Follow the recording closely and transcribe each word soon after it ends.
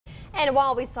And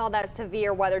while we saw that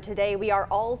severe weather today, we are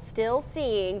all still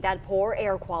seeing that poor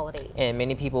air quality. And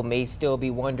many people may still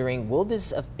be wondering, will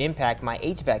this impact my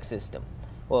HVAC system?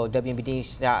 Well, WBD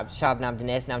Shabnam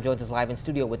Dinesh now joins us live in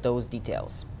studio with those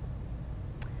details.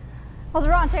 Well,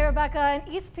 Durante, Rebecca, an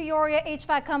East Peoria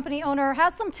HVAC company owner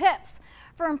has some tips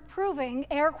for improving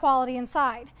air quality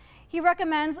inside. He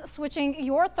recommends switching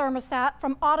your thermostat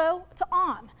from auto to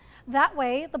on. That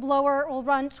way, the blower will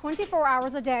run 24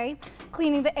 hours a day,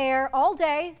 cleaning the air all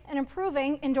day and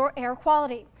improving indoor air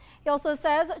quality. He also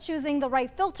says choosing the right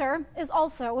filter is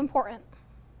also important.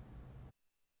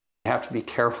 You have to be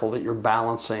careful that you're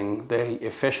balancing the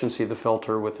efficiency of the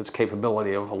filter with its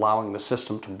capability of allowing the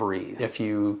system to breathe. If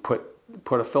you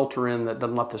put a filter in that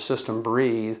doesn't let the system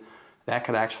breathe, that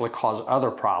could actually cause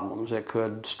other problems. It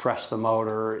could stress the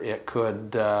motor. It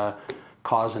could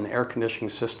cause an air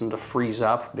conditioning system to freeze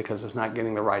up because it's not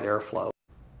getting the right airflow.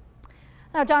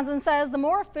 Now, Johnson says the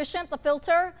more efficient the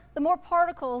filter, the more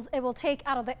particles it will take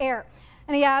out of the air.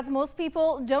 And he adds most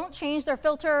people don't change their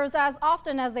filters as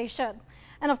often as they should.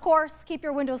 And of course, keep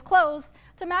your windows closed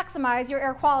to maximize your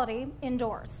air quality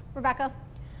indoors. Rebecca?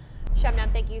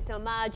 Shabnam, thank you so much.